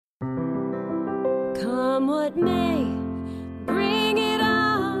Come what may, bring it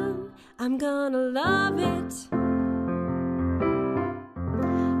on. I'm gonna love it.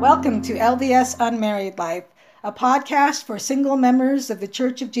 Welcome to LDS Unmarried Life, a podcast for single members of the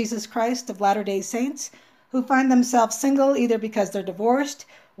Church of Jesus Christ of Latter-day Saints who find themselves single either because they're divorced,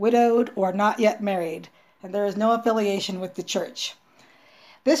 widowed, or not yet married, and there is no affiliation with the church.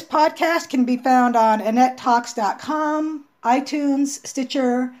 This podcast can be found on AnnetteTalks.com, iTunes,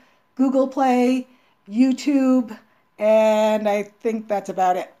 Stitcher, Google Play, YouTube, and I think that's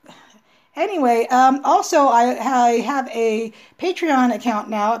about it. Anyway, also I have a Patreon account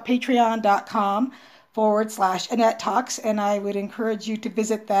now at patreon.com/Annette Talks, and I would encourage you to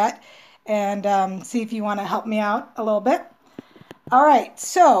visit that and see if you want to help me out a little bit. All right,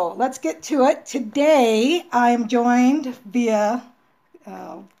 so let's get to it. Today I'm joined via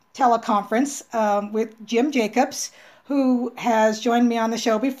teleconference with Jim Jacobs, who has joined me on the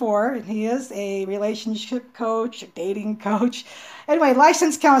show before. He is a relationship coach, a dating coach. Anyway,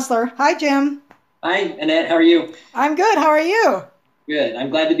 licensed counselor. Hi, Jim. Hi, Annette. How are you? I'm good. How are you? Good. I'm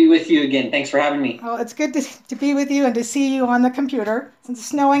glad to be with you again. Thanks for having me. Well, it's good to be with you and to see you on the computer. Since it's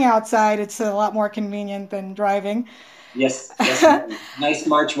snowing outside, it's a lot more convenient than driving. Yes. Nice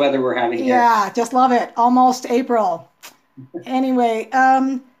March weather we're having here. Yeah, just love it. Almost April. Anyway,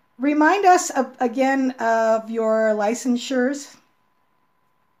 remind us again of your licensures.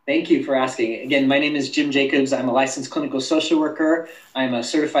 Thank you for asking. Again, my name is Jim Jacobs. I'm a licensed clinical social worker. I'm a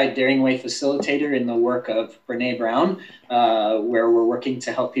certified Daring Way facilitator in the work of Brene Brown, where we're working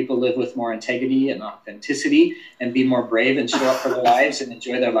to help people live with more integrity and authenticity and be more brave and show up for their lives and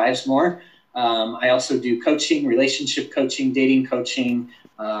enjoy their lives more. I also do coaching, relationship coaching, dating coaching,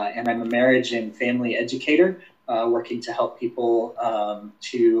 and I'm a marriage and family educator, working to help people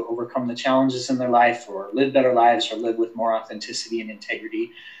to overcome the challenges in their life or live better lives or live with more authenticity and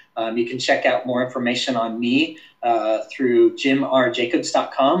integrity. You can check out more information on me through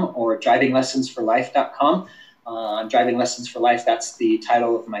jimrjacobs.com or drivinglessonsforlife.com. Driving Lessons for Life, that's the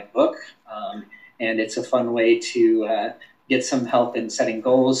title of my book, and it's a fun way to get some help in setting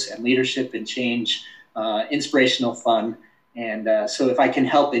goals and leadership and change, inspirational fun. And so if I can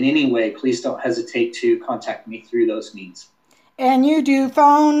help in any way, please don't hesitate to contact me through those means. And you do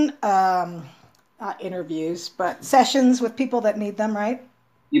phone, not interviews, but sessions with people that need them, right?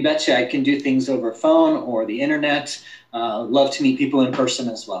 You betcha. I can do things over phone or the internet. Love to meet people in person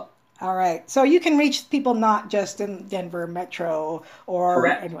as well. All right. So you can reach people not just in Denver Metro or...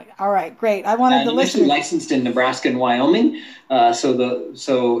 Correct. Anyway. All right. Great. I wanted to listen. I'm licensed in Nebraska and Wyoming.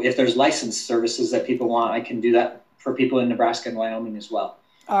 So if there's licensed services that people want, I can do that for people in Nebraska and Wyoming as well.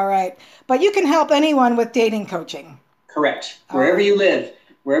 All right. But you can help anyone with dating coaching. Correct. Wherever you live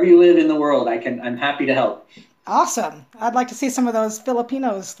in the world, I'm happy to help. Awesome. I'd like to see some of those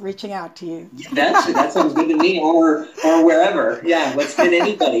Filipinos reaching out to you. That sounds good to me, or wherever. Yeah, let's get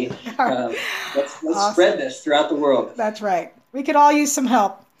anybody. Let's awesome. Spread this throughout the world. That's right. We could all use some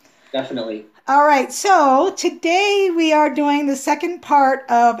help. Definitely. All right. So today we are doing the second part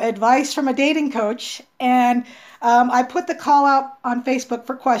of Advice from a Dating Coach. And I put the call out on Facebook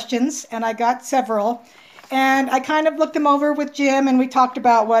for questions, and I got several. And I kind of looked them over with Jim, and we talked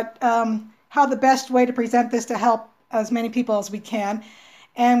about how the best way to present this to help as many people as we can.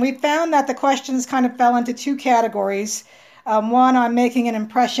 And we found that the questions kind of fell into two categories, one on making an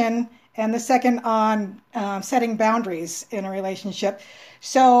impression and the second on setting boundaries in a relationship.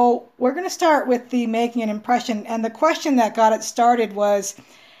 So we're going to start with the making an impression. And the question that got it started was,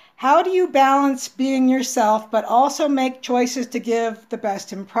 how do you balance being yourself but also make choices to give the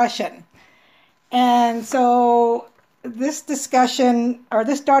best impression? And so this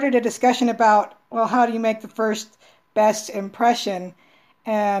started a discussion about, well, how do you make the first best impression?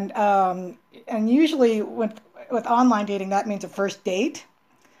 And usually with online dating, that means a first date.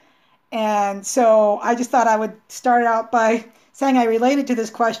 And so I just thought I would start out by saying I related to this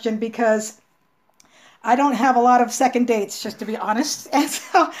question because I don't have a lot of second dates, just to be honest. And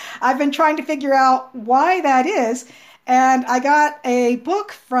so I've been trying to figure out why that is. And I got a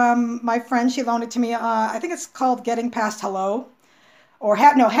book from my friend. She loaned it to me. I think it's called Getting Past Hello, or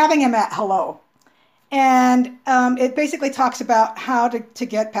Having Him at Hello. And it basically talks about how to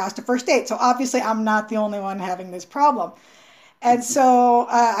get past a first date. So obviously I'm not the only one having this problem. And so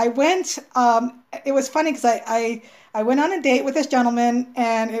I went, it was funny because I went on a date with this gentleman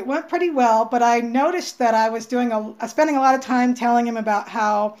and it went pretty well, but I noticed that I was spending a lot of time telling him about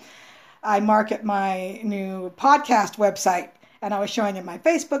how I market my new podcast website, and I was showing him my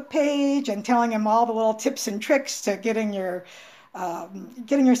Facebook page and telling him all the little tips and tricks to getting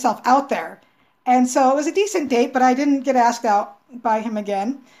yourself out there. And so it was a decent date, but I didn't get asked out by him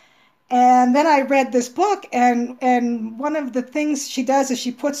again. And then I read this book, and one of the things she does is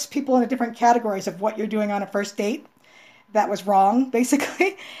she puts people into different categories of what you're doing on a first date. That was wrong,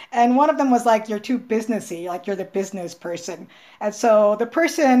 basically. And one of them was like, you're too businessy, like you're the business person. And so the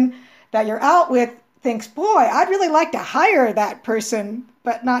person that you're out with thinks, boy, I'd really like to hire that person,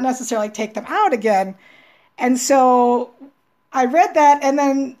 but not necessarily take them out again. And so I read that, and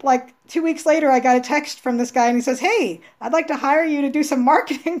then like 2 weeks later, I got a text from this guy, and he says, hey, I'd like to hire you to do some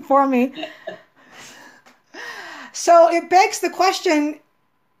marketing for me. So it begs the question,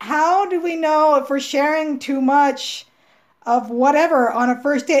 how do we know if we're sharing too much of whatever on a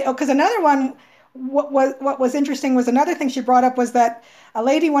first date? Oh, because another one, what was interesting was another thing she brought up was that a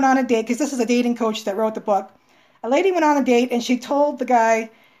lady went on a date, because this is a dating coach that wrote the book. A lady went on a date, and she told the guy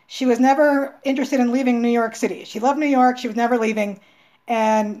she was never interested in leaving New York City. She loved New York. She was never leaving.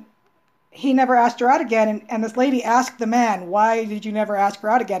 And he never asked her out again. And this lady asked the man, why did you never ask her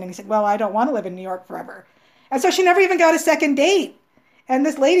out again? And he said, well, I don't want to live in New York forever. And so she never even got a second date. And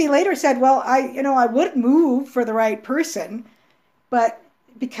this lady later said, well, I would move for the right person, but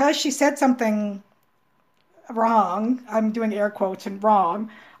because she said something wrong, I'm doing air quotes and wrong,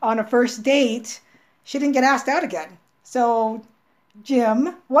 on a first date, she didn't get asked out again. So,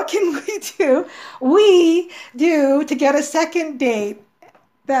 Jim, what can we do to get a second date?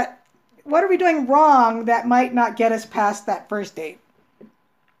 What are we doing wrong that might not get us past that first date?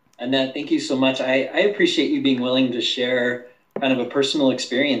 Annette, thank you so much. I appreciate you being willing to share kind of a personal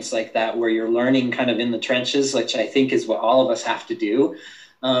experience like that, where you're learning kind of in the trenches, which I think is what all of us have to do.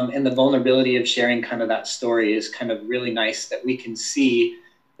 And the vulnerability of sharing kind of that story is kind of really nice, that we can see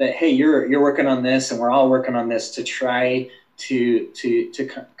that, hey, you're working on this, and we're all working on this to try to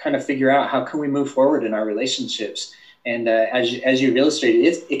kind of figure out how can we move forward in our relationships. And as you've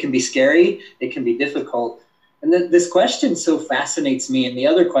illustrated, it can be scary, it can be difficult. And this question so fascinates me, and the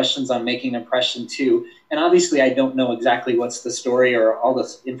other questions on making an impression too. And obviously, I don't know exactly what's the story or all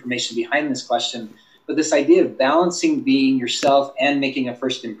the information behind this question, but this idea of balancing being yourself and making a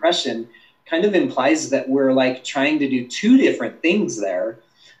first impression kind of implies that we're like trying to do two different things there.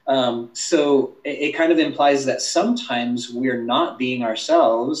 So it kind of implies that sometimes we're not being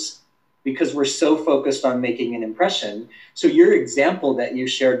ourselves because we're so focused on making an impression. So your example that you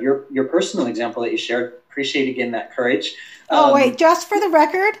shared, your personal example that you shared, appreciate again that courage. Oh, wait, just for the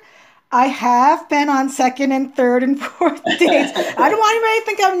record, I have been on second and third and fourth dates. I don't want anybody to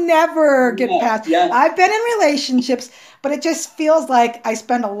think I'll never get past. Yeah. I've been in relationships, but it just feels like I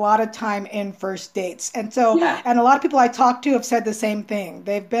spend a lot of time in first dates. And so, and a lot of people I talk to have said the same thing.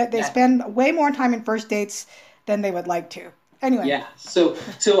 They spend way more time in first dates than they would like to. Anyway. Yeah. So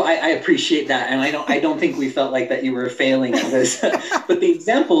I appreciate that. And I don't think we felt like that you were failing at this, but the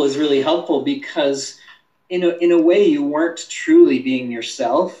example is really helpful because in a way you weren't truly being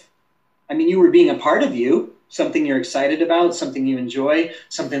yourself. I mean, you were being a part of you, something you're excited about, something you enjoy,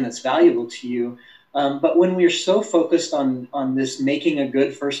 something that's valuable to you. But when we're so focused on this making a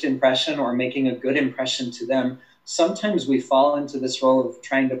good first impression or making a good impression to them, sometimes we fall into this role of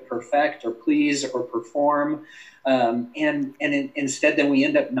trying to perfect or please or perform. And instead, then we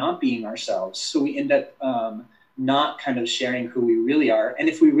end up not being ourselves. So we end up not kind of sharing who we really are. And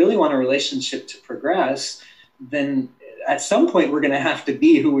if we really want a relationship to progress, then at some point we're going to have to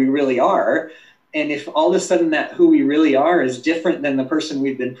be who we really are. And if all of a sudden that who we really are is different than the person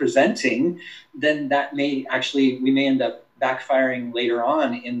we've been presenting, then we may end up backfiring later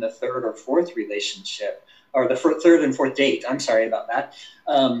on in the third or fourth relationship, or the third and fourth date. I'm sorry about that.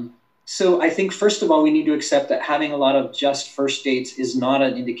 So I think, first of all, we need to accept that having a lot of just first dates is not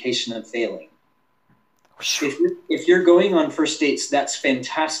an indication of failing. If you're going on first dates, that's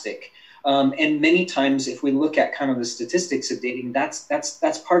fantastic. And many times, if we look at kind of the statistics of dating, that's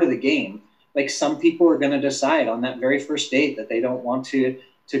part of the game. Like, some people are going to decide on that very first date that they don't want to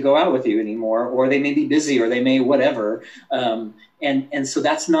go out with you anymore, or they may be busy, or they may whatever. And so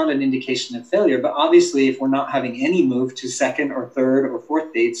that's not an indication of failure. But obviously, if we're not having any move to second or third or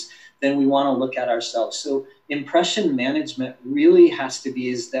fourth dates, then we want to look at ourselves. So impression management really has to be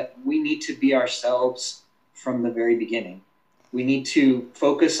is that we need to be ourselves from the very beginning. We need to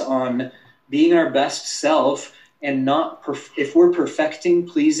focus on being our best self, and not if we're perfecting,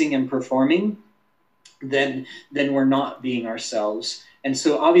 pleasing, and performing, then we're not being ourselves. And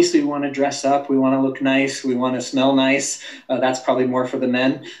so obviously we want to dress up, we want to look nice, we want to smell nice. That's probably more for the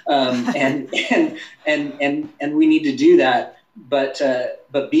men. And we need to do that, but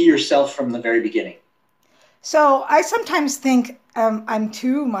be yourself from the very beginning. So I sometimes think I'm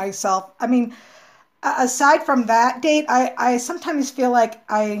too myself. I mean, aside from that date, I sometimes feel like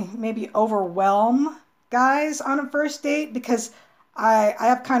I maybe overwhelm guys on a first date because I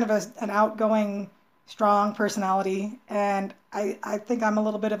have kind of an outgoing, strong personality, and I think I'm a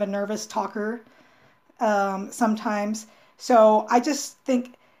little bit of a nervous talker sometimes. So I just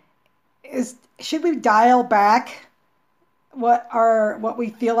think should we dial back what we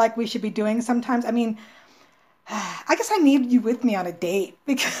feel like we should be doing sometimes? I mean, I guess I need you with me on a date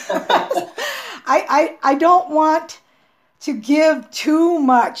because I don't want to give too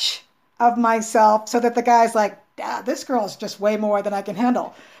much of myself so that the guy's like, ah, this girl's just way more than I can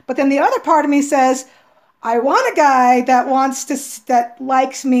handle. But then the other part of me says, I want a guy that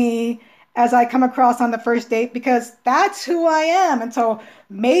likes me as I come across on the first date because that's who I am. And so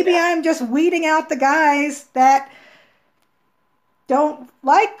maybe I'm just weeding out the guys that don't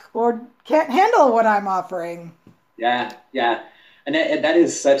like or can't handle what I'm offering. Yeah, yeah. And that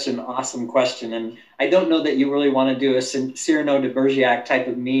is such an awesome question. And I don't know that you really want to do a Cyrano de Bergerac type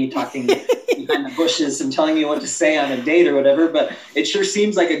of me talking behind the bushes and telling you what to say on a date or whatever, but it sure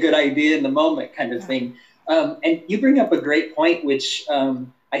seems like a good idea in the moment kind of thing. And you bring up a great point, which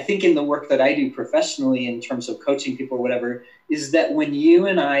I think in the work that I do professionally in terms of coaching people or whatever, is that when you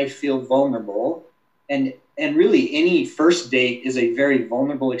and I feel vulnerable, and really any first date is a very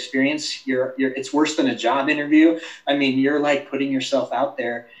vulnerable experience. It's worse than a job interview. I mean, you're like putting yourself out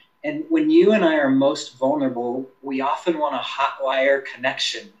there. And when you and I are most vulnerable, we often want a hotwire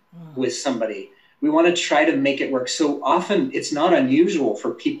connection with somebody. We want to try to make it work. So often it's not unusual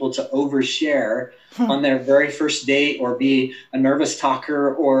for people to overshare on their very first date or be a nervous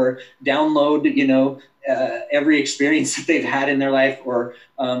talker or download, every experience that they've had in their life, or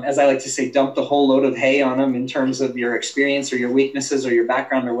as I like to say, dump the whole load of hay on them in terms of your experience or your weaknesses or your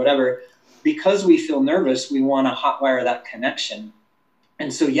background or whatever. Because we feel nervous, we want to hotwire that connection.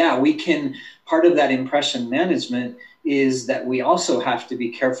 And so, part of that impression management is that we also have to be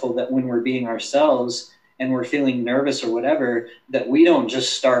careful that when we're being ourselves and we're feeling nervous or whatever, that we don't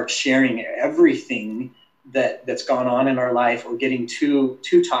just start sharing everything that's gone on in our life or getting too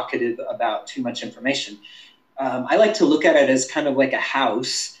talkative about too much information. I like to look at it as kind of like a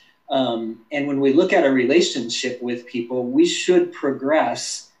house. And when we look at a relationship with people, we should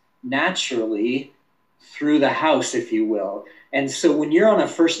progress naturally through the house, if you will. And so when you're on a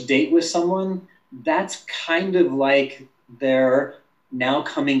first date with someone, that's kind of like they're now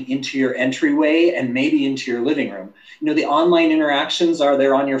coming into your entryway and maybe into your living room. The online interactions are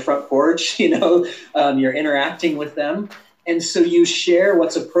there on your front porch, you're interacting with them. And so you share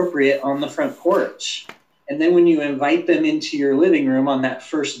what's appropriate on the front porch. And then when you invite them into your living room on that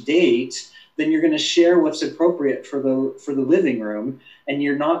first date, then you're going to share what's appropriate for the living room. And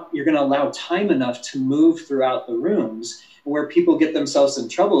you're going to allow time enough to move throughout the rooms. Where people get themselves in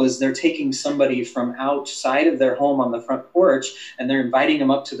trouble is they're taking somebody from outside of their home on the front porch and they're inviting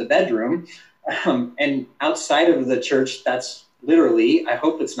them up to the bedroom. And outside of the church, that's literally, I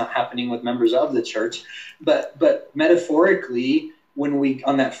hope it's not happening with members of the church, but metaphorically,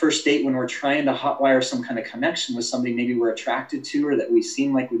 on that first date, when we're trying to hotwire some kind of connection with somebody maybe we're attracted to or that we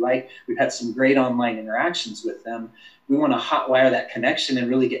seem like we like, we've had some great online interactions with them, we want to hotwire that connection and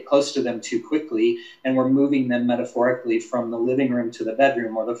really get close to them too quickly. And we're moving them metaphorically from the living room to the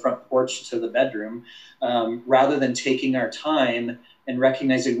bedroom or the front porch to the bedroom, rather than taking our time and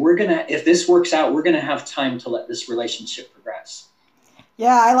recognizing if this works out, we're going to have time to let this relationship progress.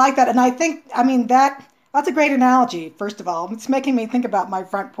 Yeah, I like that. And I think, that's a great analogy, first of all. It's making me think about my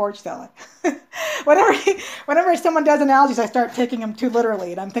front porch, though. Whenever someone does analogies, I start taking them too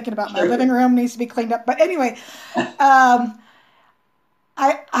literally, and I'm thinking about my living room needs to be cleaned up. But anyway, I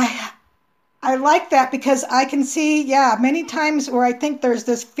like that because I can see, many times where I think there's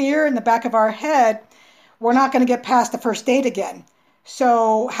this fear in the back of our head, we're not going to get past the first date again.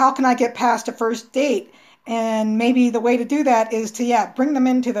 So how can I get past a first date? And maybe the way to do that is to, bring them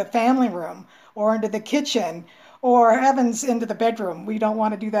into the family room or into the kitchen or heavens into the bedroom. We don't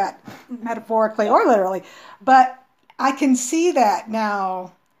want to do that metaphorically or literally. But I can see that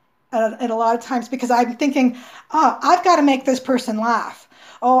now and a lot of times because I'm thinking, I've got to make this person laugh.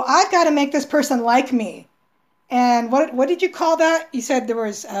 Oh, I've got to make this person like me. And what did you call that? You said there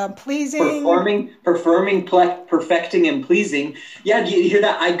was pleasing, performing, perfecting, and pleasing. Yeah, do you hear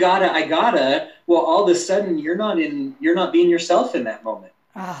that? I gotta. Well, all of a sudden, you're not being yourself in that moment.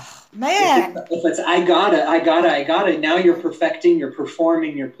 Oh man! If it's I gotta. Now you're perfecting, you're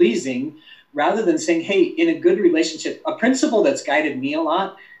performing, you're pleasing, rather than saying, hey, in a good relationship, a principle that's guided me a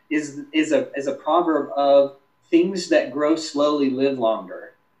lot is a proverb of things that grow slowly live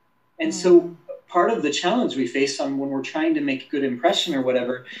longer, and so. Part of the challenge we face when we're trying to make a good impression or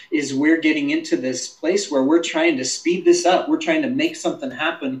whatever is we're getting into this place where we're trying to speed this up. We're trying to make something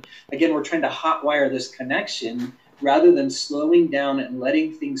happen. Again, we're trying to hotwire this connection. rather than slowing down and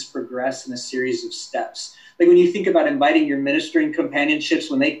letting things progress in a series of steps. Like when you think about inviting your ministering companionships,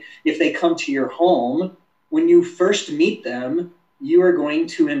 if they come to your home, when you first meet them, you are going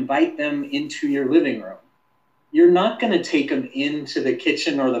to invite them into your living room. You're not going to take them into the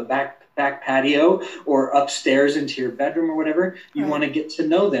kitchen or the back patio or upstairs into your bedroom or whatever. You want to get to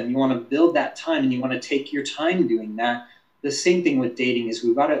know them. You want to build that time, and you want to take your time doing that. The same thing with dating is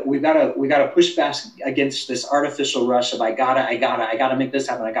we gotta push back against this artificial rush of I gotta make this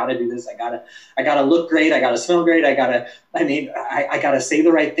happen. I gotta do this. I gotta look great. I gotta smell great. I gotta say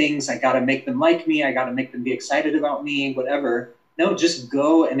the right things. I gotta make them like me. I gotta make them be excited about me, whatever. No, just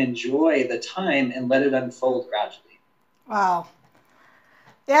go and enjoy the time and let it unfold gradually. Wow.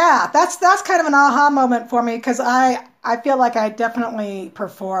 Yeah, that's kind of an aha moment for me, because I feel like I definitely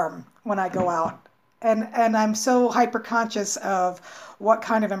perform when I go out. And I'm so hyper conscious of what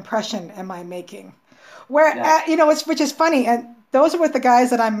kind of impression am I making, which is funny. And those are with the guys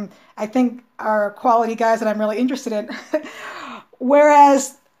that I think are quality guys that I'm really interested in.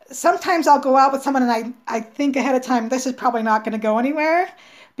 Whereas sometimes I'll go out with someone and I think ahead of time, this is probably not going to go anywhere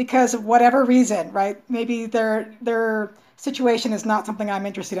because of whatever reason, right? Maybe their situation is not something I'm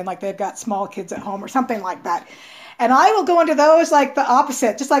interested in, like they've got small kids at home or something like that. And I will go into those like the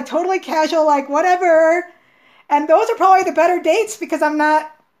opposite, just like totally casual, like whatever. And those are probably the better dates because I'm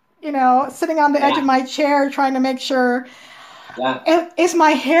not, sitting on the edge of my chair trying to make sure, is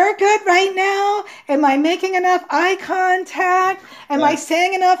my hair good right now? Am I making enough eye contact? Am I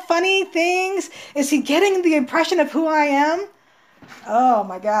saying enough funny things? Is he getting the impression of who I am? Oh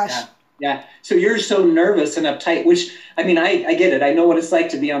my gosh. Yeah. So you're so nervous and uptight, which, I get it. I know what it's like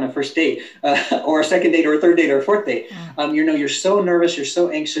to be on a first date or a second date or a third date or a fourth date. You're so nervous. You're so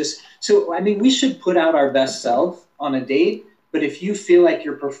anxious. So, we should put out our best self on a date. But if you feel like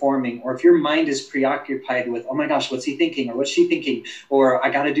you're performing, or if your mind is preoccupied with, oh my gosh, what's he thinking? Or what's she thinking? Or I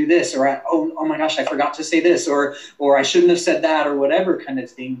got to do this, or oh my gosh, I forgot to say this, or I shouldn't have said that, or whatever kind of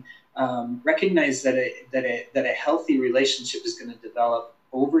thing. Recognize that a healthy relationship is going to develop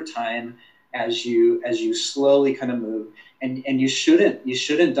over time as you slowly kind of move, and you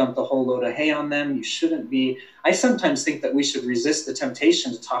shouldn't dump the whole load of hay on them. You shouldn't be. I sometimes think that we should resist the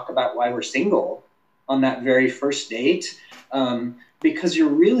temptation to talk about why we're single on that very first date, because you're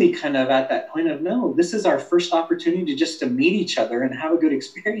really kind of at that point of, no, this is our first opportunity just to meet each other and have a good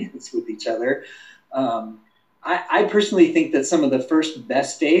experience with each other. I personally think that some of the first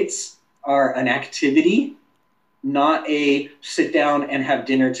best dates are an activity, not a sit down and have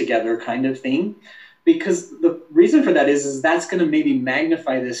dinner together kind of thing. Because the reason for that is that's going to maybe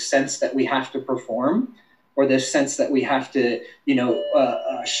magnify this sense that we have to perform, or this sense that we have to,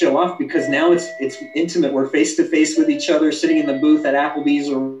 show off, because now it's intimate. We're face to face with each other, sitting in the booth at Applebee's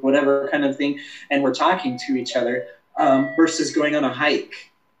or whatever kind of thing, and we're talking to each other, versus going on a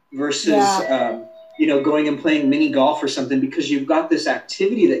hike, versus going and playing mini golf or something, because you've got this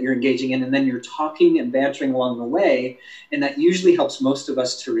activity that you're engaging in, and then you're talking and bantering along the way, and that usually helps most of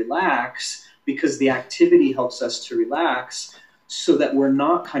us to relax, because the activity helps us to relax, so that we're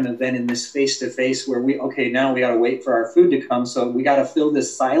not kind of then in this face-to-face where now we got to wait for our food to come, so we got to fill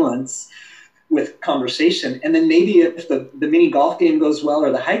this silence with conversation. And then maybe if the mini golf game goes well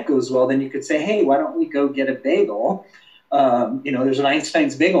or the hike goes well, then you could say, hey, why don't we go get a bagel? There's an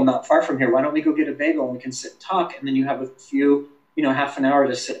Einstein's bagel not far from here. Why don't we go get a bagel and we can sit and talk? And then you have a few, half an hour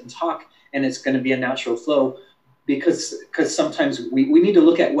to sit and talk, and it's going to be a natural flow. Because sometimes we need to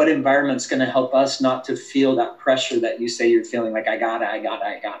look at what environment's going to help us not to feel that pressure that you say you're feeling, like I got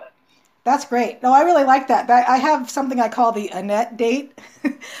it. That's great. No, I really like that. I have something I call the Annette date,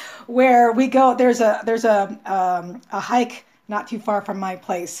 where we go. There's a hike not too far from my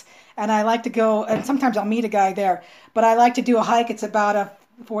place, and I like to go. And sometimes I'll meet a guy there, but I like to do a hike. It's about a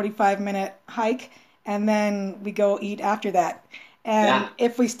 45-minute hike, and then we go eat after that. And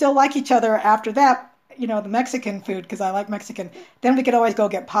if we still like each other after that, the Mexican food, because I like Mexican, then we could always go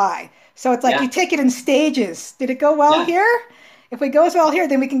get pie. So it's like you take it in stages. Did it go well here? If it goes well here,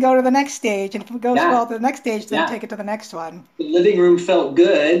 then we can go to the next stage. And if it goes well to the next stage, then take it to the next one. The living room felt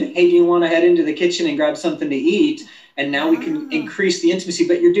good. Hey, do you want to head into the kitchen and grab something to eat? And now we can increase the intimacy,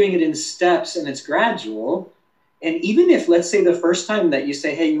 but you're doing it in steps and it's gradual. And even if, let's say, the first time that you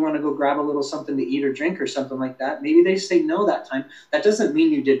say, hey, you want to go grab a little something to eat or drink or something like that, maybe they say no that time. That doesn't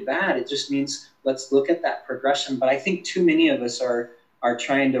mean you did bad. It just means let's look at that progression. But I think too many of us are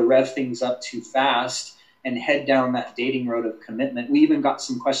trying to rev things up too fast and head down that dating road of commitment. We even got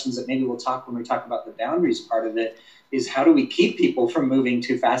some questions that maybe we'll talk when we talk about the boundaries part of it, is how do we keep people from moving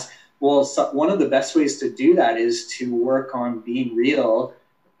too fast? Well, one of the best ways to do that is to work on being real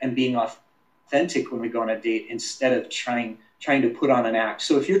and being authentic when we go on a date instead of trying to put on an act.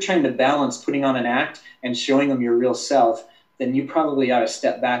 So if you're trying to balance putting on an act and showing them your real self, then you probably ought to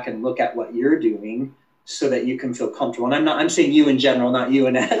step back and look at what you're doing so that you can feel comfortable. And I'm saying you in general, not you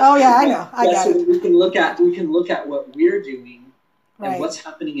and Ed. Oh yeah, I know. I got so it. We can look at what we're doing Right. and what's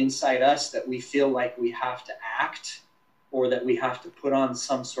happening inside us that we feel like we have to act, or that we have to put on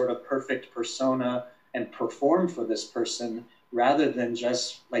some sort of perfect persona and perform for this person, rather than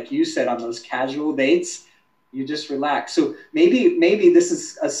just, like you said, on those casual dates, you just relax. So maybe this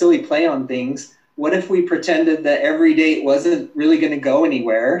is a silly play on things. What if we pretended that every date wasn't really going to go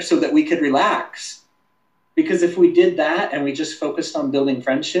anywhere so that we could relax? Because if we did that and we just focused on building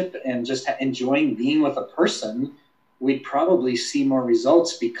friendship and just enjoying being with a person, we'd probably see more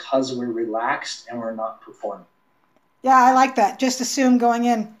results because we're relaxed and we're not performing. Yeah, I like that. Just assume going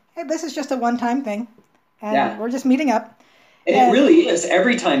in, hey, this is just a one-time thing, and we're just meeting up. And it really is.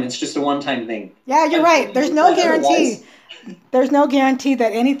 Every time it's just a one-time thing. Yeah, you're right. There's no guarantee. There's no guarantee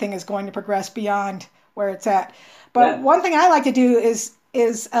that anything is going to progress beyond where it's at. But one thing I like to do is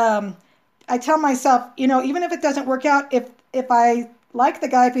I tell myself, even if it doesn't work out, if I like the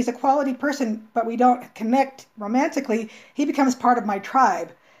guy, if he's a quality person, but we don't connect romantically, he becomes part of my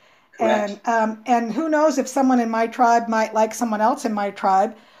tribe. Correct. And who knows if someone in my tribe might like someone else in my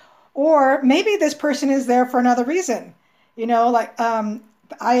tribe, or maybe this person is there for another reason.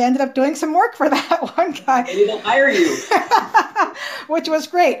 I ended up doing some work for that one guy. Maybe they'll hire you. Which was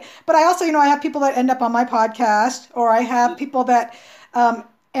great. But I also, I have people that end up on my podcast, or I have people that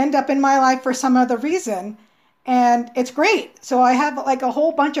end up in my life for some other reason. And it's great. So I have like a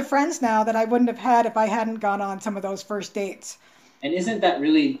whole bunch of friends now that I wouldn't have had if I hadn't gone on some of those first dates. And isn't that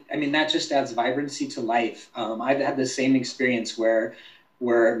really, that just adds vibrancy to life. I've had the same experience where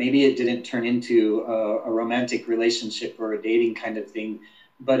maybe it didn't turn into a romantic relationship or a dating kind of thing,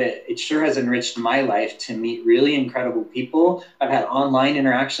 but it sure has enriched my life to meet really incredible people. I've had online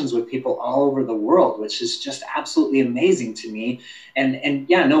interactions with people all over the world, which is just absolutely amazing to me. And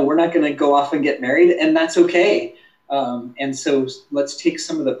yeah, no, we're not going to go off and get married, and that's okay. And so let's take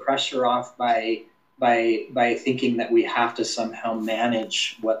some of the pressure off by thinking that we have to somehow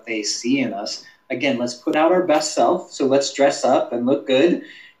manage what they see in us. Again, let's put out our best self. So let's dress up and look good,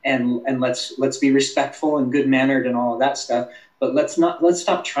 and let's be respectful and good mannered and all of that stuff. But let's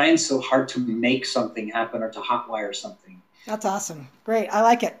stop trying so hard to make something happen or to hotwire something. That's awesome. Great. I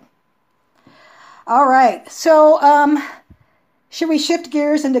like it. All right. So should we shift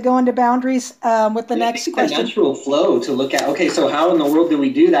gears and go into boundaries with the next question? A natural flow to look at, okay, so how in the world do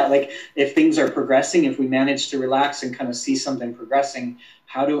we do that? Like if things are progressing, if we manage to relax and kind of see something progressing,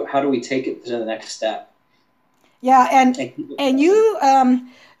 how do we take it to the next step? Yeah, and you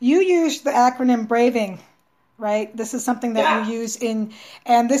use the acronym BRAVING, right? This is something that you use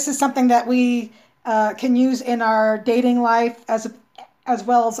and this is something that we can use in our dating life as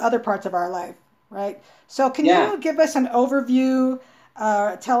well as other parts of our life, right? So can you give us an overview,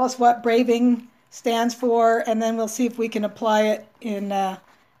 tell us what BRAVING stands for, and then we'll see if we can apply it in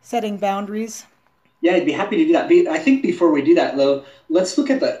setting boundaries? Yeah, I'd be happy to do that. I think before we do that, though, let's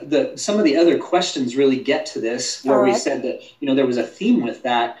look at some of the other questions really get to this, where we said that, there was a theme with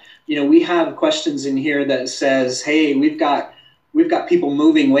that. We have questions in here that says, hey, we've got people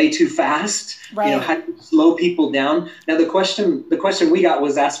moving way too fast. Right. How do you slow people down? Now, the question we got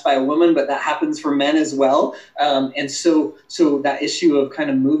was asked by a woman, but that happens for men as well. And so that issue of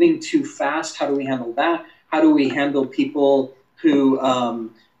kind of moving too fast, how do we handle that? How do we handle people who,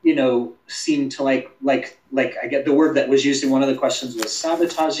 seem to like I get the word that was used in one of the questions was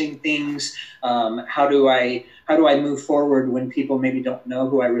sabotaging things. How do I move forward when people maybe don't know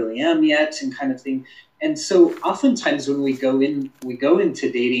who I really am yet, and kind of thing. And so oftentimes when we go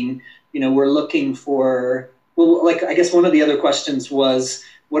into dating, we're looking for, well, like I guess one of the other questions was,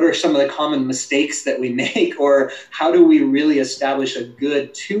 what are some of the common mistakes that we make, or how do we really establish a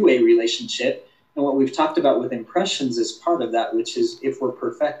good two-way relationship? And what we've talked about with impressions is part of that, which is if we're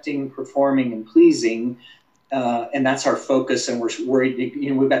perfecting, performing, and pleasing, and that's our focus, and we're worried,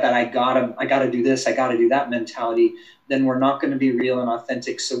 we've got that I gotta do this, I gotta do that mentality, then we're not going to be real and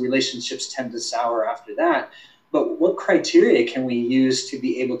authentic. So relationships tend to sour after that. But what criteria can we use to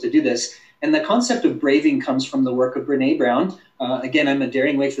be able to do this? And the concept of braving comes from the work of Brene Brown. Again, I'm a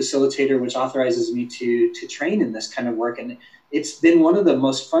Daring Way facilitator, which authorizes me to train in this kind of work. And it's been one of the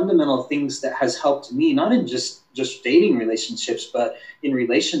most fundamental things that has helped me, not in just dating relationships, but in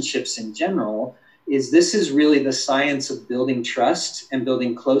relationships in general, is this is really the science of building trust and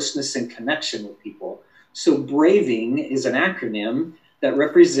building closeness and connection with people. So braving is an acronym that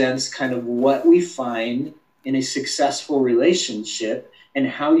represents kind of what we find in a successful relationship and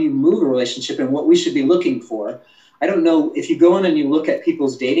how you move a relationship and what we should be looking for. I don't know if you go in and you look at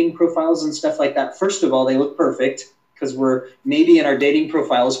people's dating profiles and stuff like that. First of all, they look perfect because we're maybe in our dating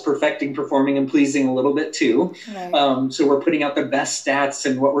profiles perfecting, performing, and pleasing a little bit too. Right. So we're putting out the best stats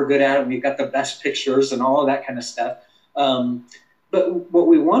and what we're good at, and we've got the best pictures and all of that kind of stuff. But what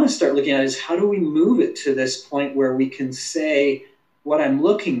we want to start looking at is how do we move it to this point where we can say what I'm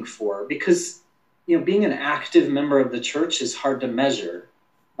looking for? Because, being an active member of the church is hard to measure.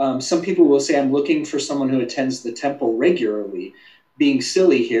 Some people will say, I'm looking for someone who attends the temple regularly. Being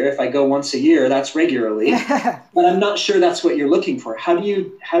silly here, if I go once a year, that's regularly. But I'm not sure that's what you're looking for. How do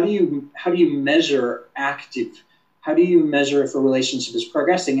you measure active? How do you measure if a relationship is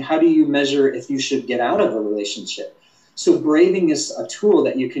progressing? How do you measure if you should get out of a relationship? So braving is a tool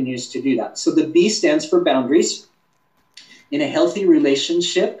that you can use to do that. So the B stands for boundaries. In a healthy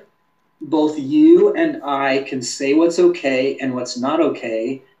relationship, both you and I can say what's okay and what's not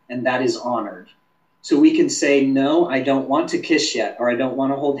okay, and that is honored. So we can say, no, I don't want to kiss yet, or I don't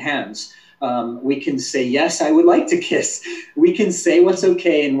want to hold hands. We can say, yes, I would like to kiss. We can say what's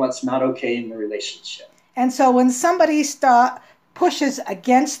okay and what's not okay in the relationship. And so when somebody pushes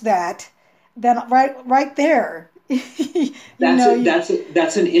against that, then right there,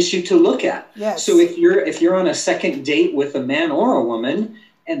 that's an issue to look at. Yes. So if you're on a second date with a man or a woman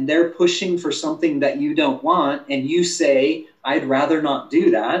and they're pushing for something that you don't want, and you say, I'd rather not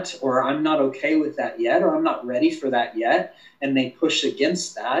do that, or I'm not okay with that yet, or I'm not ready for that yet, and they push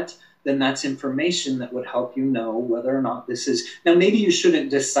against that, then that's information that would help you know whether or not this is. Now, maybe you shouldn't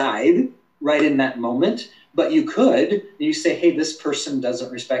decide right in that moment, but you could. You say, hey, this person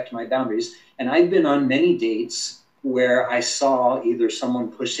doesn't respect my boundaries. And I've been on many dates where I saw either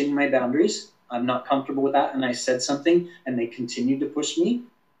someone pushing my boundaries, I'm not comfortable with that, and I said something, and they continued to push me.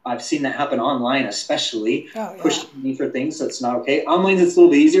 I've seen that happen online, especially, pushing me for things that's not okay. Online, it's a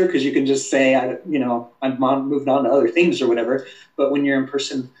little bit easier because you can just say, I've moved on to other things or whatever. But when you're in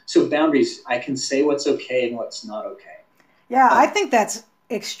person, so boundaries, I can say what's okay and what's not okay. Yeah, I think that's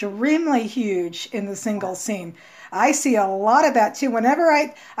extremely huge in the single scene. I see a lot of that too. Whenever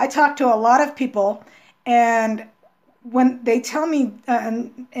I talk to a lot of people, and when they tell me,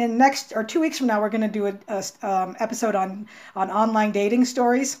 in next or 2 weeks from now, we're going to do a episode on online dating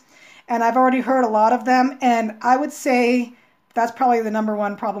stories, and I've already heard a lot of them, and I would say that's probably the number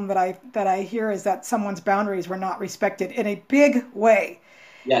one problem that I hear is that someone's boundaries were not respected in a big way.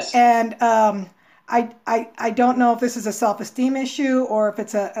 Yes. And I don't know if this is a self-esteem issue or if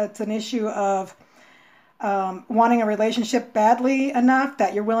it's an issue of wanting a relationship badly enough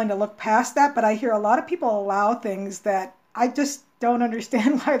that you're willing to look past that. But I hear a lot of people allow things that I just don't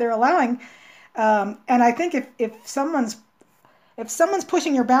understand why they're allowing. And I think if someone's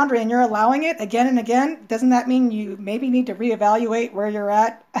pushing your boundary and you're allowing it again and again, doesn't that mean you maybe need to reevaluate where you're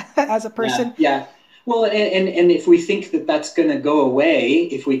at as a person? Yeah. Well, and if we think that that's going to go away,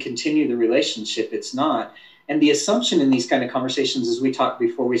 if we continue the relationship, it's not. And the assumption in these kind of conversations, as we talked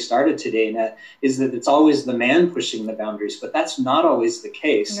before we started today, Nat, is that it's always the man pushing the boundaries, but that's not always the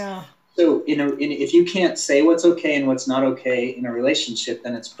case. No. So, if you can't say what's okay and what's not okay in a relationship,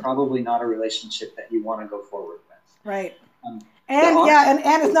 then it's probably not a relationship that you want to go forward with. Right. And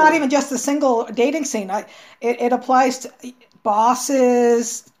it's not even just the single dating scene. It applies to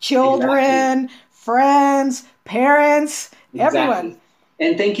bosses, children, friends, parents, everyone.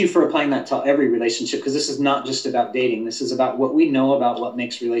 And thank you for applying that to every relationship, because this is not just about dating. This is about what we know about what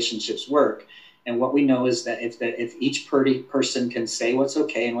makes relationships work. And what we know is that if each person can say what's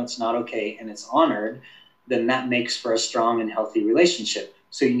okay and what's not okay, and it's honored, then that makes for a strong and healthy relationship.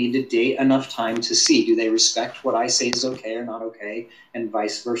 So you need to date enough time to see, do they respect what I say is okay or not okay, and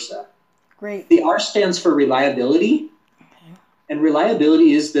vice versa. Great. The R stands for reliability. Okay. And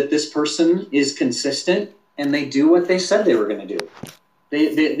reliability is that this person is consistent and they do what they said they were going to do.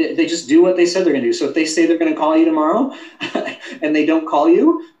 They just do what they said they're going to do. So if they say they're going to call you tomorrow and they don't call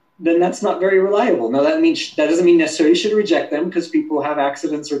you, then that's not very reliable. Now that doesn't mean necessarily you should reject them, because people have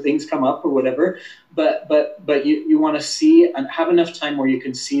accidents or things come up or whatever. But you want to see and have enough time where you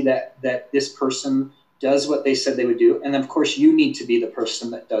can see that this person does what they said they would do. And of course you need to be the person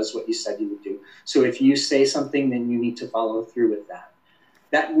that does what you said you would do. So if you say something, then you need to follow through with that.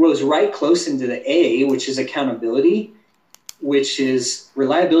 That goes right close into the A, which is accountability, which is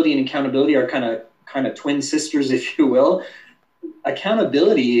reliability and accountability are kind of twin sisters, if you will.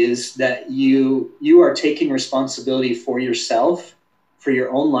 Accountability is that you are taking responsibility for yourself, for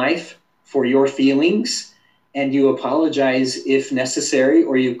your own life, for your feelings, and you apologize if necessary,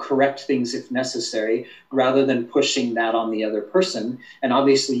 or you correct things if necessary, rather than pushing that on the other person. And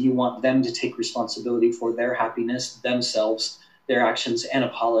obviously you want them to take responsibility for their happiness, themselves, their actions and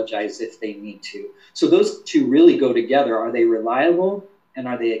apologize if they need to. So those two really go together. Are they reliable and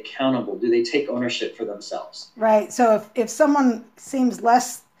are they accountable? Do they take ownership for themselves? Right. So if someone seems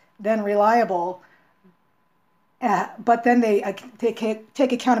less than reliable, but then they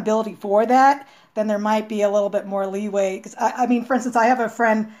take accountability for that, then there might be a little bit more leeway. Because I mean, for instance, I have a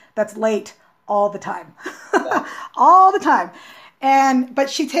friend that's late all the time, Yeah. all the time, but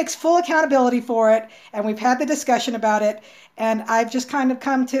she takes full accountability for it, and we've had the discussion about it, and I've just kind of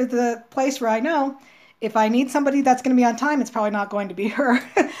come to the place where I know if I need somebody that's going to be on time, it's probably not going to be her.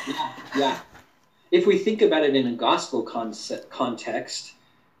 Yeah. If we think about it in a gospel context,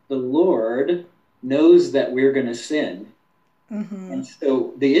 the Lord knows that we're going to sin. Mm-hmm. And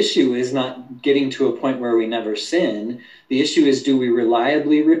so the issue is not getting to a point where we never sin. The issue is, do we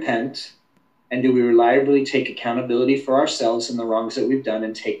reliably repent? And do we reliably take accountability for ourselves and the wrongs that we've done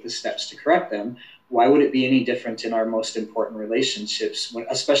and take the steps to correct them? Why would it be any different in our most important relationships,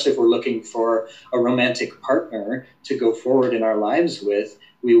 especially if we're looking for a romantic partner to go forward in our lives with?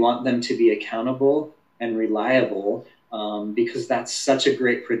 We want them to be accountable and reliable, because that's such a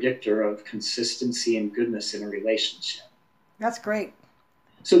great predictor of consistency and goodness in a relationship. That's great.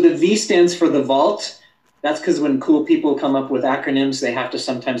 So the V stands for the vault. That's because when cool people come up with acronyms, they have to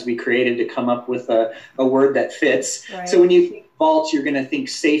sometimes be creative to come up with a word that fits. Right. So when you think vault, you're going to think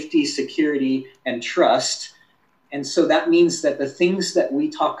safety, security, and trust. And so that means that the things that we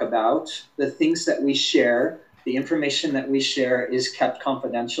talk about, the things that we share, the information that we share is kept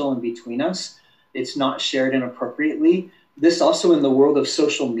confidential and between us. It's not shared inappropriately. This also in the world of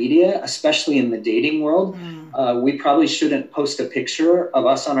social media, especially in the dating world, we probably shouldn't post a picture of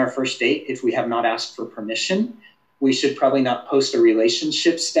us on our first date if we have not asked for permission. We should probably not post a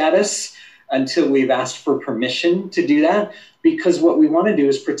relationship status until we've asked for permission to do that, because what we want to do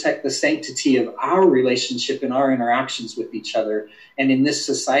is protect the sanctity of our relationship and our interactions with each other. And in this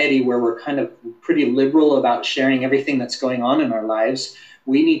society where we're kind of pretty liberal about sharing everything that's going on in our lives,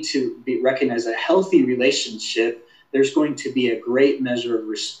 we need to recognize a healthy relationship. There's going to be a great measure of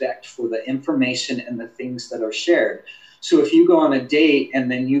respect for the information and the things that are shared. So if you go on a date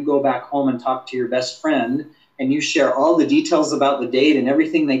and then you go back home and talk to your best friend and you share all the details about the date and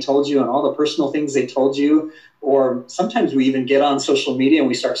everything they told you and all the personal things they told you, or sometimes we even get on social media and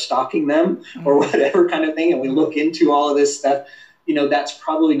we start stalking them or whatever kind of thing, and we look into all of this stuff, that's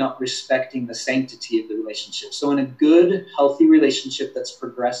probably not respecting the sanctity of the relationship. So in a good, healthy relationship that's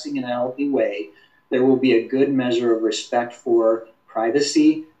progressing in a healthy way, there will be a good measure of respect for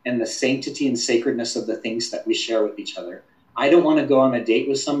privacy and the sanctity and sacredness of the things that we share with each other. I don't want to go on a date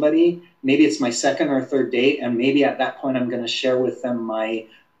with somebody. Maybe it's my second or third date, and maybe at that point I'm going to share with them my,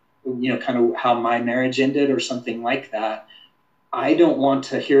 kind of how my marriage ended or something like that. I don't want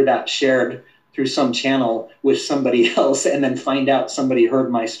to hear that shared through some channel with somebody else and then find out somebody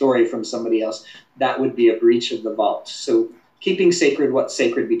heard my story from somebody else. That would be a breach of the vault. So keeping sacred what's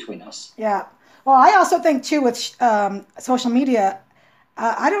sacred between us. Yeah. Well, I also think, too, with social media,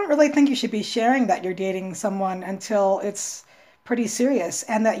 I don't really think you should be sharing that you're dating someone until it's pretty serious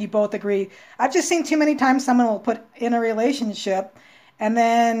and that you both agree. I've just seen too many times someone will put in a relationship and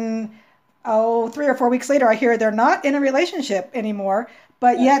then, 3 or 4 weeks later, I hear they're not in a relationship anymore,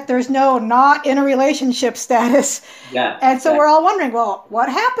 but yet there's no not in a relationship status. Yeah. And so we're all wondering, well, what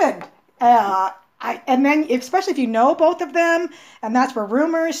happened? And then, especially if you know both of them, and that's where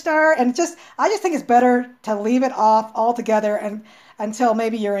rumors start. And I just think it's better to leave it off altogether and until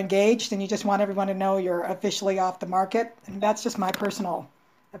maybe you're engaged and you just want everyone to know you're officially off the market. And that's just my personal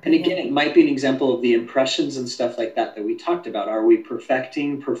opinion. And again, it might be an example of the impressions and stuff like that we talked about. Are we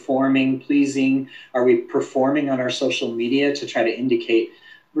perfecting, performing, pleasing? Are we performing on our social media to try to indicate,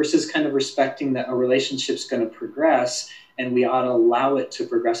 versus kind of respecting that a relationship's going to progress and we ought to allow it to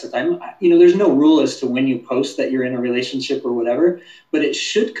progress at time. There's no rule as to when you post that you're in a relationship or whatever, but it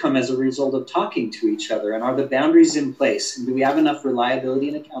should come as a result of talking to each other. And are the boundaries in place? And do we have enough reliability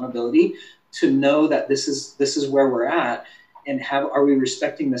and accountability to know that this is where we're at? And are we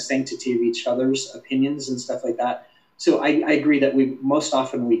respecting the sanctity of each other's opinions and stuff like that? So I agree that most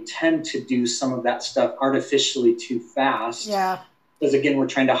often we tend to do some of that stuff artificially too fast. Yeah. Because again, we're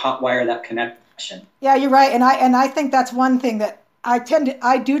trying to hotwire that connection. Yeah, you're right, and I think that's one thing that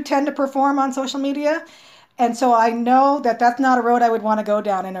I do tend to perform on social media, and so I know that that's not a road I would want to go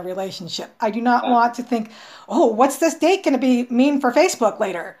down in a relationship. I do not want to think, what's this date going to mean for Facebook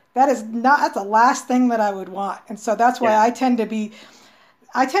later? That's the last thing that I would want, and so that's why I tend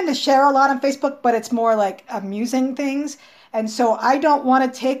to share a lot on Facebook, but it's more like amusing things, and so I don't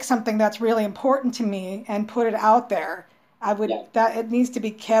want to take something that's really important to me and put it out there. That it needs to be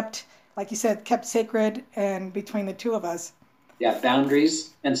kept, like you said, kept sacred and between the two of us. Yeah, boundaries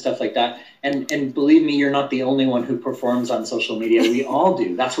and stuff like that. And believe me, you're not the only one who performs on social media. We all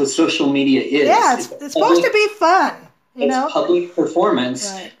do. That's what social media is. Yeah, it's supposed to be fun. It's public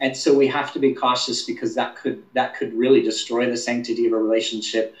performance, right. And so we have to be cautious, because that could really destroy the sanctity of a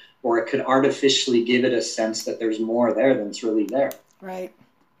relationship, or it could artificially give it a sense that there's more there than it's really there. Right.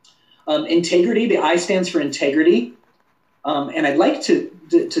 Integrity. The I stands for integrity, and I'd like to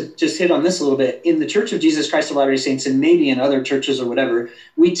just hit on this a little bit. In the Church of Jesus Christ of Latter-day Saints, and maybe in other churches or whatever,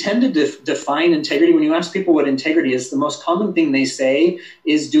 we tend to define integrity. When you ask people what integrity is, the most common thing they say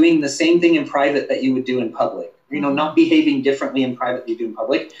is doing the same thing in private that you would do in public. Not behaving differently in private than you do in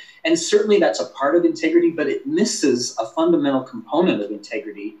public. And certainly that's a part of integrity, but it misses a fundamental component of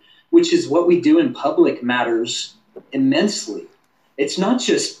integrity, which is what we do in public matters immensely. It's not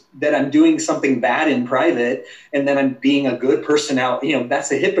just that I'm doing something bad in private and then I'm being a good person out.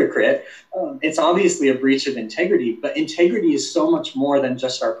 That's a hypocrite. It's obviously a breach of integrity, but integrity is so much more than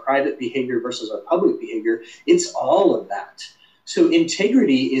just our private behavior versus our public behavior. It's all of that. So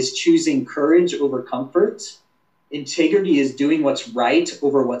integrity is choosing courage over comfort. Integrity is doing what's right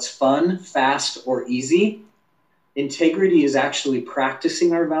over what's fun, fast, or easy. Integrity is actually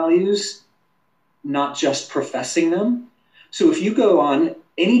practicing our values, not just professing them. So if you go on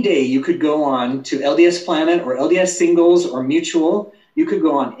any day, you could go on to LDS Planet or LDS Singles or Mutual. You could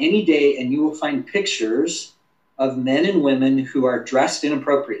go on any day and you will find pictures of men and women who are dressed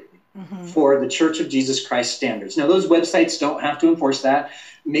inappropriately for the Church of Jesus Christ standards. Now, those websites don't have to enforce that.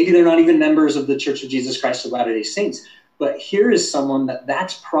 Maybe they're not even members of the Church of Jesus Christ of Latter-day Saints. But here is someone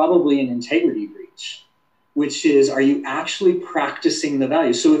that's probably an integrity breach, which is, are you actually practicing the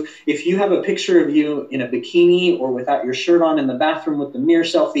values? So if you have a picture of you in a bikini or without your shirt on in the bathroom with the mirror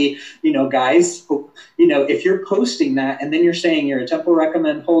selfie, guys, if you're posting that and then you're saying you're a temple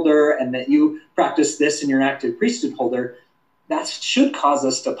recommend holder and that you practice this and you're an active priesthood holder, that should cause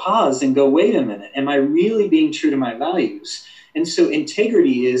us to pause and go, wait a minute, am I really being true to my values? And so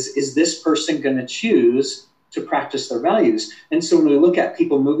integrity is this person going to choose to practice their values? And so when we look at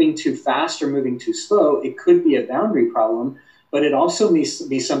people moving too fast or moving too slow, it could be a boundary problem, but it also needs to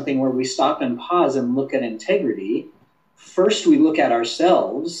be something where we stop and pause and look at integrity. First, we look at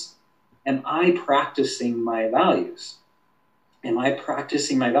ourselves. Am I practicing my values? Am I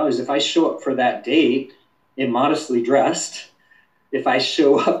practicing my values? If I show up for that date immodestly dressed, if I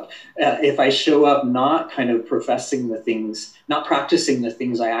show up not kind of professing the things, not practicing the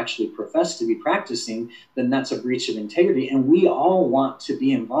things I actually profess to be practicing, then that's a breach of integrity. And we all want to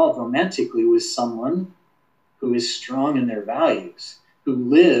be involved romantically with someone who is strong in their values, who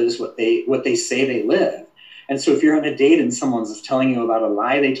lives what they say they live. And so if you're on a date and someone's telling you about a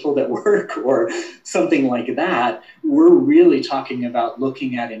lie they told at work or something like that, we're really talking about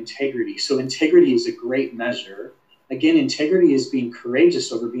looking at integrity. So integrity is a great measure. Again, integrity is being courageous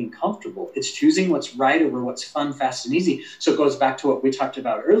over being comfortable. It's choosing what's right over what's fun, fast, and easy. So it goes back to what we talked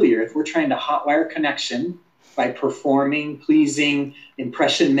about earlier. If we're trying to hotwire connection by performing, pleasing,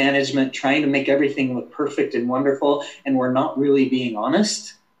 impression management, trying to make everything look perfect and wonderful, and we're not really being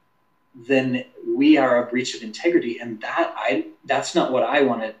honest, then we are a breach of integrity. And that's not what I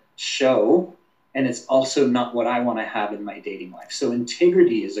want to show. And it's also not what I want to have in my dating life. So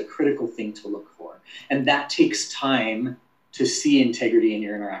integrity is a critical thing to look for. And that takes time to see integrity in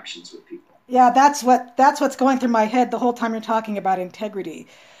your interactions with people. Yeah, that's what's going through my head the whole time you're talking about integrity.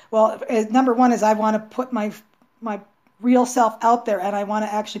 Well, number one is I want to put my real self out there, and I want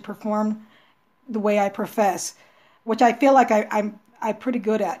to actually perform the way I profess, which I feel like I'm pretty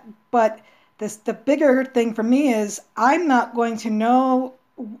good at. But the bigger thing for me is I'm not going to know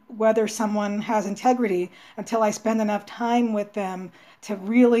whether someone has integrity until I spend enough time with them to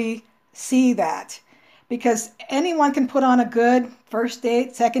really see that. Because anyone can put on a good first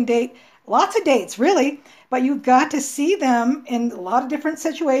date, second date, lots of dates, really, but you've got to see them in a lot of different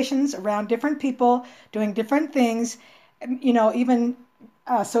situations, around different people, doing different things, even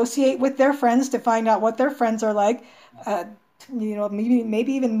associate with their friends to find out what their friends are like,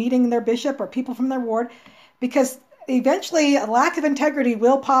 maybe even meeting their bishop or people from their ward, because eventually a lack of integrity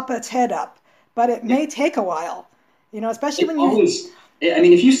will pop its head up, but it may take a while, especially when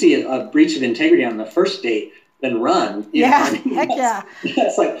if you see a breach of integrity on the first date, then run. Heck yeah.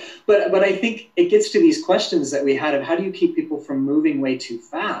 That's but I think it gets to these questions that we had of how do you keep people from moving way too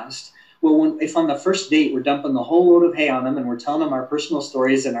fast? Well, if on the first date we're dumping the whole load of hay on them and we're telling them our personal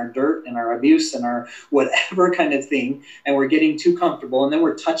stories and our dirt and our abuse and our whatever kind of thing, and we're getting too comfortable, and then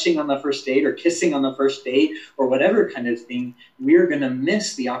we're touching on the first date or kissing on the first date or whatever kind of thing, we're going to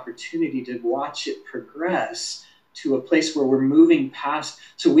miss the opportunity to watch it progress to a place where we're moving past.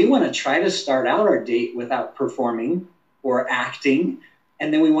 So we want to try to start out our date without performing. or acting.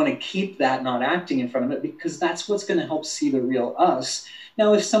 And then we want to keep that not acting in front of it because that's what's going to help see the real us.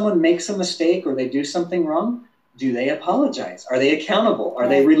 Now, if someone makes a mistake or they do something wrong, do they apologize? Are they accountable? Are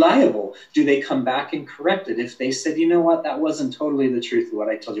they reliable? Do they come back and correct it? If they said, you know what, that wasn't totally the truth of what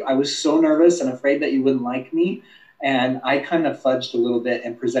I told you. I was so nervous and afraid that you wouldn't like me. And I kind of fudged a little bit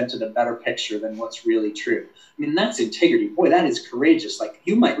and presented a better picture than what's really true. I mean, that's integrity. Boy, that is courageous. Like,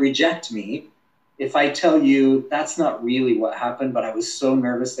 you might reject me if I tell you that's not really what happened, but I was so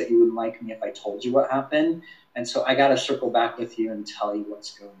nervous that you wouldn't like me if I told you what happened. And so I got to circle back with you and tell you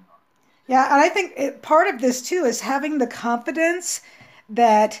what's going on. Yeah, and I think part of this too is having the confidence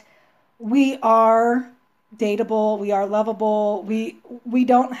that we are dateable, we are lovable, we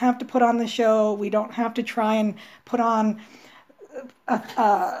don't have to put on the show, we don't have to try and put on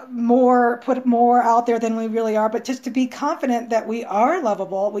put more out there than we really are, but just to be confident that we are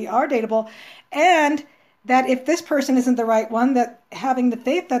lovable, we are dateable, and that if this person isn't the right one, that having the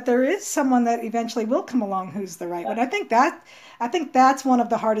faith that there is someone that eventually will come along who's the right one. I think that's one of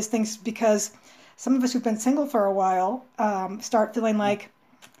the hardest things, because some of us who've been single for a while start feeling like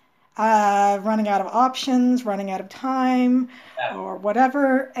running out of options, running out of time, or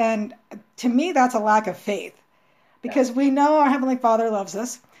whatever. And to me, that's a lack of faith, because we know our Heavenly Father loves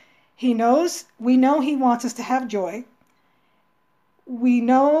us. We know He wants us to have joy. We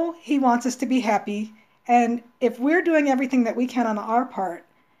know He wants us to be happy. And if we're doing everything that we can on our part,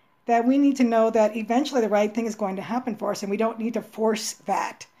 that we need to know that eventually the right thing is going to happen for us, and we don't need to force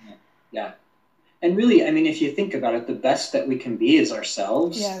that. Yeah. And really, I mean, if you think about it, the best that we can be is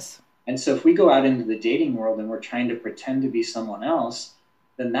ourselves. Yes. And so if we go out into the dating world and we're trying to pretend to be someone else,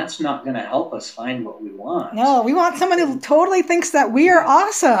 then that's not going to help us find what we want. No, we want someone who totally thinks that we are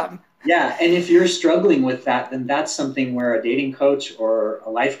awesome. Yeah, and if you're struggling with that, then that's something where a dating coach or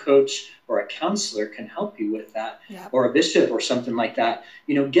a life coach or a counselor can help you with that, or a bishop or something like that.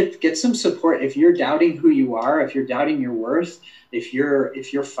 You know, get some support. If you're doubting who you are, if you're doubting your worth, if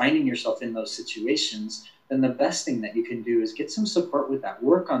you're finding yourself in those situations, then the best thing that you can do is get some support with that,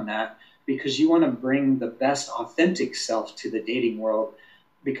 work on that, because you want to bring the best authentic self to the dating world,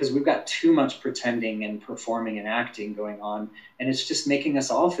 because we've got too much pretending and performing and acting going on, and it's just making us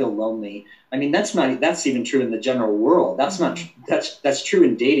all feel lonely. I mean, that's even true in the general world. That's true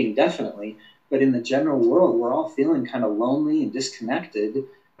in dating, definitely. But in the general world, we're all feeling kind of lonely and disconnected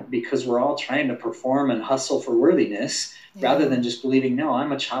because we're all trying to perform and hustle for worthiness rather than just believing, no,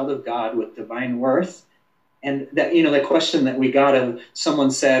 I'm a child of God with divine worth. And that, you know, the question that we got of someone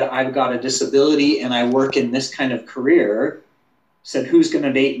said, I've got a disability and I work in this kind of career, said, who's going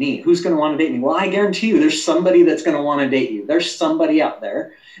to date me? Who's going to want to date me? Well, I guarantee you there's somebody that's going to want to date you. There's somebody out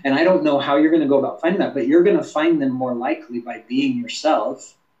there. And I don't know how you're going to go about finding that, but you're going to find them more likely by being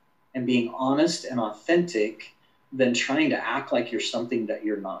yourself and being honest and authentic than trying to act like you're something that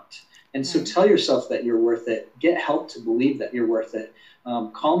you're not. And so tell yourself that you're worth it. Get help to believe that you're worth it.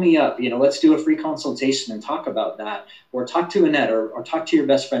 Call me up, you know, let's do a free consultation and talk about that, or talk to Annette or talk to your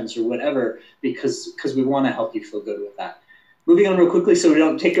best friends or whatever, because we want to help you feel good with that. Moving on real quickly so we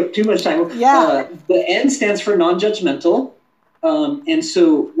don't take up too much time. The N stands for non-judgmental. And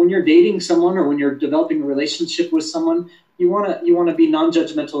so when you're dating someone or when you're developing a relationship with someone, you want to be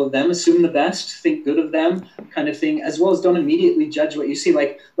non-judgmental of them, assume the best, think good of them, kind of thing, as well as don't immediately judge what you see.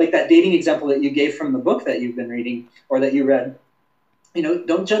 Like that dating example that you gave from the book that you've been reading or that you read. You know,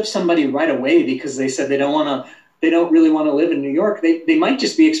 don't judge somebody right away because they said they don't really want to live in New York. They might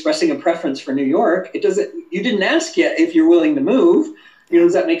just be expressing a preference for New York. You didn't ask yet if you're willing to move. You know,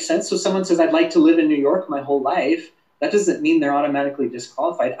 does that make sense? So someone says, I'd like to live in New York my whole life. That doesn't mean they're automatically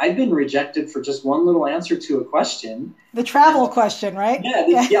disqualified. I've been rejected for just one little answer to a question. The travel question, right? Yeah,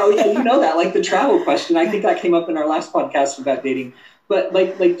 you know that, like the travel question. I think that came up in our last podcast about dating. But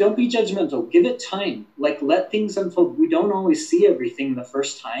like, don't be judgmental. Give it time. Like, let things unfold. We don't always see everything the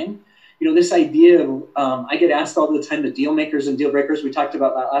first time. You know, this idea of, I get asked all the time, the deal makers and deal breakers, we talked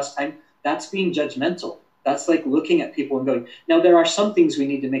about that last time. That's being judgmental. That's like looking at people and going, now there are some things we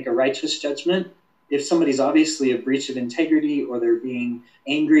need to make a righteous judgment. If somebody's obviously a breach of integrity, or they're being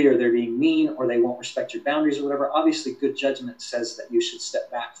angry, or they're being mean, or they won't respect your boundaries or whatever, obviously good judgment says that you should step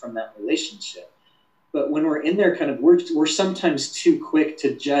back from that relationship. But when we're in there, kind of, we're sometimes too quick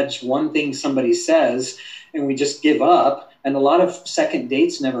to judge one thing somebody says, and we just give up. And a lot of second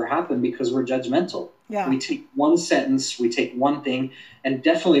dates never happen because we're judgmental. Yeah. We take one sentence, we take one thing, and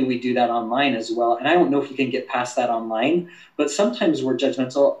definitely we do that online as well. And I don't know if you can get past that online, but sometimes we're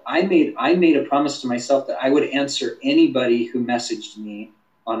judgmental. I made a promise to myself that I would answer anybody who messaged me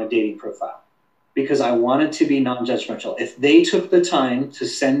on a dating profile because I wanted to be non-judgmental. If they took the time to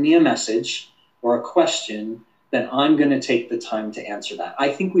send me a message or a question, then I'm going to take the time to answer that.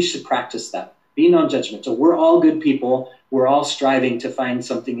 I think we should practice that. Be non-judgmental. We're all good people. We're all striving to find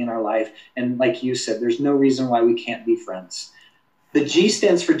something in our life. And like you said, there's no reason why we can't be friends. The G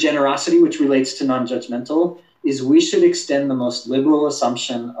stands for generosity, which relates to non-judgmental, is we should extend the most liberal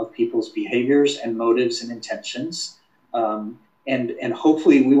assumption of people's behaviors and motives and intentions. And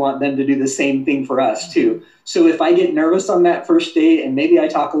hopefully we want them to do the same thing for us too. So if I get nervous on that first date and maybe I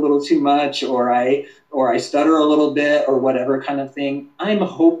talk a little too much or I stutter a little bit or whatever kind of thing, I'm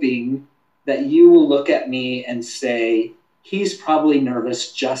hoping that you will look at me and say, he's probably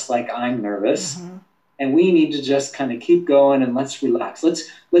nervous just like I'm nervous. Mm-hmm. And we need to just kind of keep going and let's relax.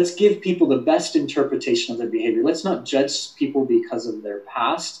 Let's give people the best interpretation of their behavior. Let's not judge people because of their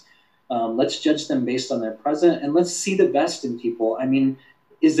past. Let's judge them based on their present, and let's see the best in people. I mean,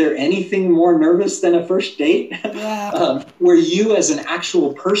 is there anything more nervous than a first date? Yeah. Where you as an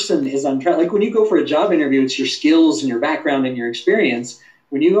actual person is on track? Like when you go for a job interview, it's your skills and your background and your experience.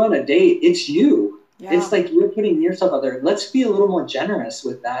 When you go on a date, it's you. Yeah. It's like you're putting yourself out there. Let's be a little more generous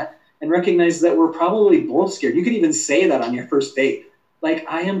with that and recognize that we're probably both scared. You could even say that on your first date. Like,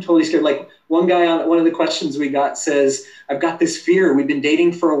 I am totally scared. Like one guy on one of the questions we got says, I've got this fear. We've been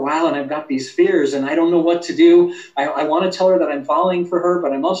dating for a while and I've got these fears and I don't know what to do. I want to tell her that I'm falling for her,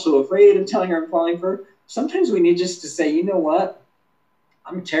 but I'm also afraid of telling her I'm falling for her. Sometimes we need just to say, you know what?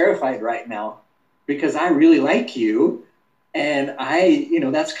 I'm terrified right now because I really like you. And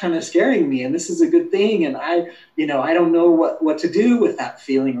that's kind of scaring me. And this is a good thing. And I don't know what to do with that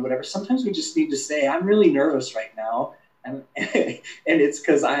feeling or whatever. Sometimes we just need to say, I'm really nervous right now. And it's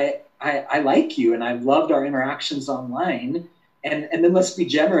because I like you and I've loved our interactions online. And then let's be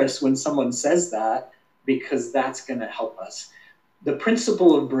generous when someone says that, because that's going to help us. The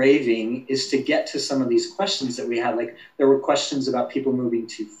principle of braving is to get to some of these questions that we had. Like there were questions about people moving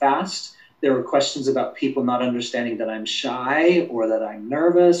too fast. There were questions about people not understanding that I'm shy or that I'm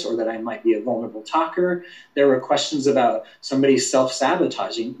nervous or that I might be a vulnerable talker. There were questions about somebody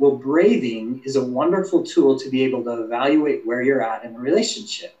self-sabotaging. Well, braving is a wonderful tool to be able to evaluate where you're at in a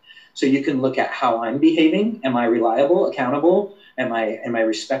relationship. So you can look at how I'm behaving. Am I reliable, accountable? Am I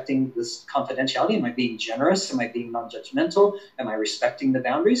respecting this confidentiality? Am I being generous? Am I being non-judgmental? Am I respecting the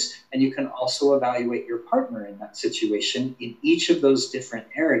boundaries? And you can also evaluate your partner in that situation in each of those different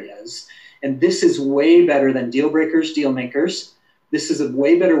areas. And this is way better than deal breakers, deal makers. This is a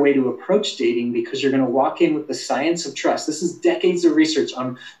way better way to approach dating because you're going to walk in with the science of trust. This is decades of research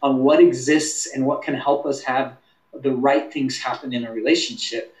on what exists and what can help us have the right things happen in a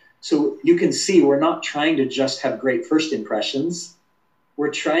relationship. So you can see we're not trying to just have great first impressions. We're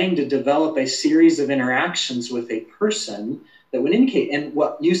trying to develop a series of interactions with a person that would indicate. And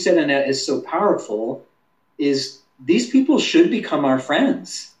what you said, Annette, is so powerful is these people should become our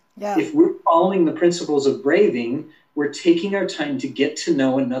friends. Yeah. If we're following the principles of braving, we're taking our time to get to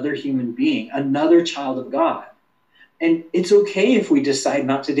know another human being, another child of God. And it's okay if we decide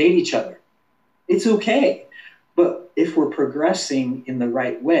not to date each other. It's okay. But if we're progressing in the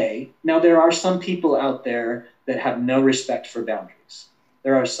right way, now there are some people out there that have no respect for boundaries.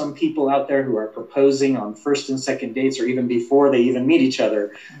 There are some people out there who are proposing on first and second dates or even before they even meet each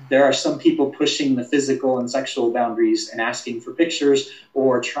other. There are some people pushing the physical and sexual boundaries and asking for pictures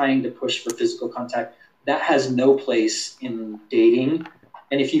or trying to push for physical contact. That has no place in dating.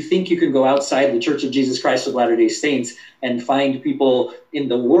 And if you think you can go outside the Church of Jesus Christ of Latter-day Saints and find people in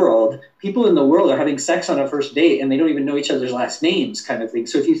the world are having sex on a first date and they don't even know each other's last names kind of thing.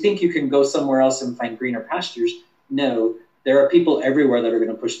 So if you think you can go somewhere else and find greener pastures, no. There are people everywhere that are going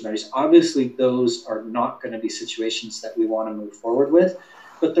to push the boundaries. Obviously, those are not going to be situations that we want to move forward with.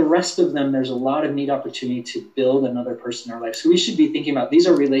 But the rest of them, there's a lot of neat opportunity to build another person in our life. So we should be thinking about these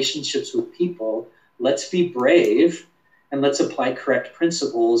are relationships with people. Let's be brave and let's apply correct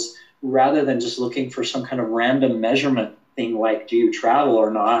principles rather than just looking for some kind of random measurement thing like, do you travel or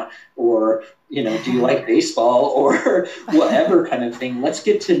not? Or, do you like baseball or whatever kind of thing. Let's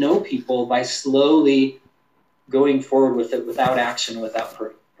get to know people by slowly going forward with it without action, without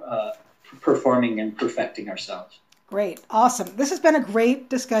performing and perfecting ourselves. Great. Awesome. This has been a great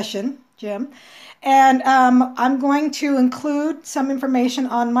discussion, Jim. And I'm going to include some information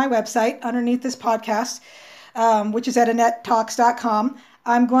on my website underneath this podcast, which is at AnnetteTalks.com.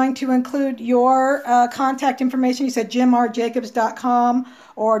 I'm going to include your contact information. You said jimrjacobs.com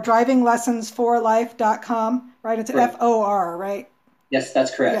or drivinglessonsforlife.com, right? It's right. FOR, right? Yes,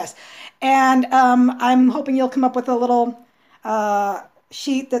 that's correct. Yes. And I'm hoping you'll come up with a little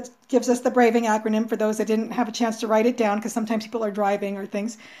sheet that gives us the braving acronym for those that didn't have a chance to write it down, because sometimes people are driving or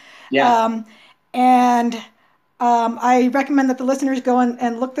things. Yeah. And I recommend that the listeners go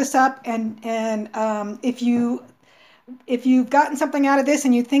and look this up. And if you've gotten something out of this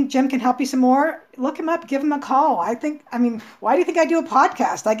and you think Jim can help you some more, look him up, give him a call. Why do you think I do a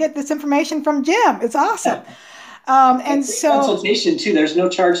podcast? I get this information from Jim. It's awesome. And so consultation too. There's no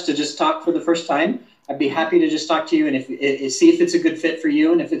charge to just talk for the first time. I'd be happy to just talk to you and see if it's a good fit for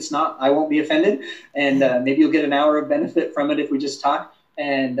you. And if it's not, I won't be offended. And maybe you'll get an hour of benefit from it if we just talk.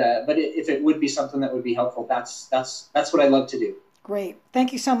 And but if it would be something that would be helpful, that's what I love to do. Great.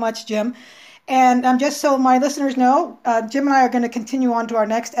 Thank you so much, Jim. And just so my listeners know, Jim and I are going to continue on to our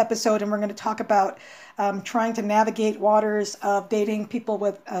next episode, and we're going to talk about trying to navigate waters of dating people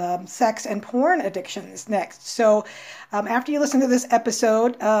with sex and porn addictions next. So after you listen to this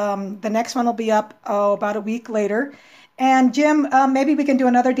episode, the next one will be up about a week later. And Jim, maybe we can do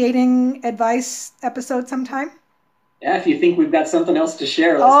another dating advice episode sometime? Yeah, if you think we've got something else to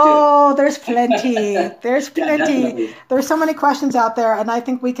share, let's do it. Oh, there's plenty. There's plenty. Definitely. There's so many questions out there, and I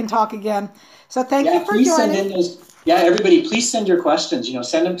think we can talk again. So thank you for please joining. Send in those. Yeah, everybody, please send your questions.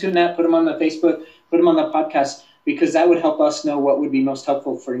 Send them to Annette, put them on the Facebook, put them on the podcast, because that would help us know what would be most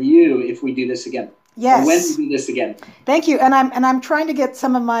helpful for you if we do this again. Yes. Or when we do this again. Thank you. And I'm trying to get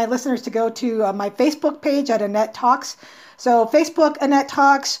some of my listeners to go to my Facebook page at Annette Talks. So Facebook, Annette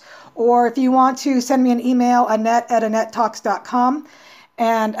Talks, or if you want to send me an email, annette@annettetalks.com.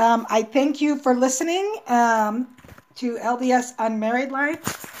 And I thank you for listening to LDS Unmarried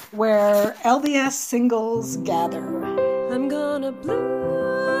Life, where LDS singles gather. I'm gonna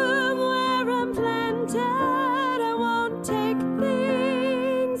bloom where I'm planted. I won't take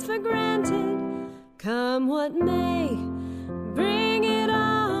things for granted. Come what may, bring it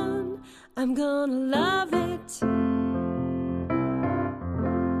on. I'm gonna love it.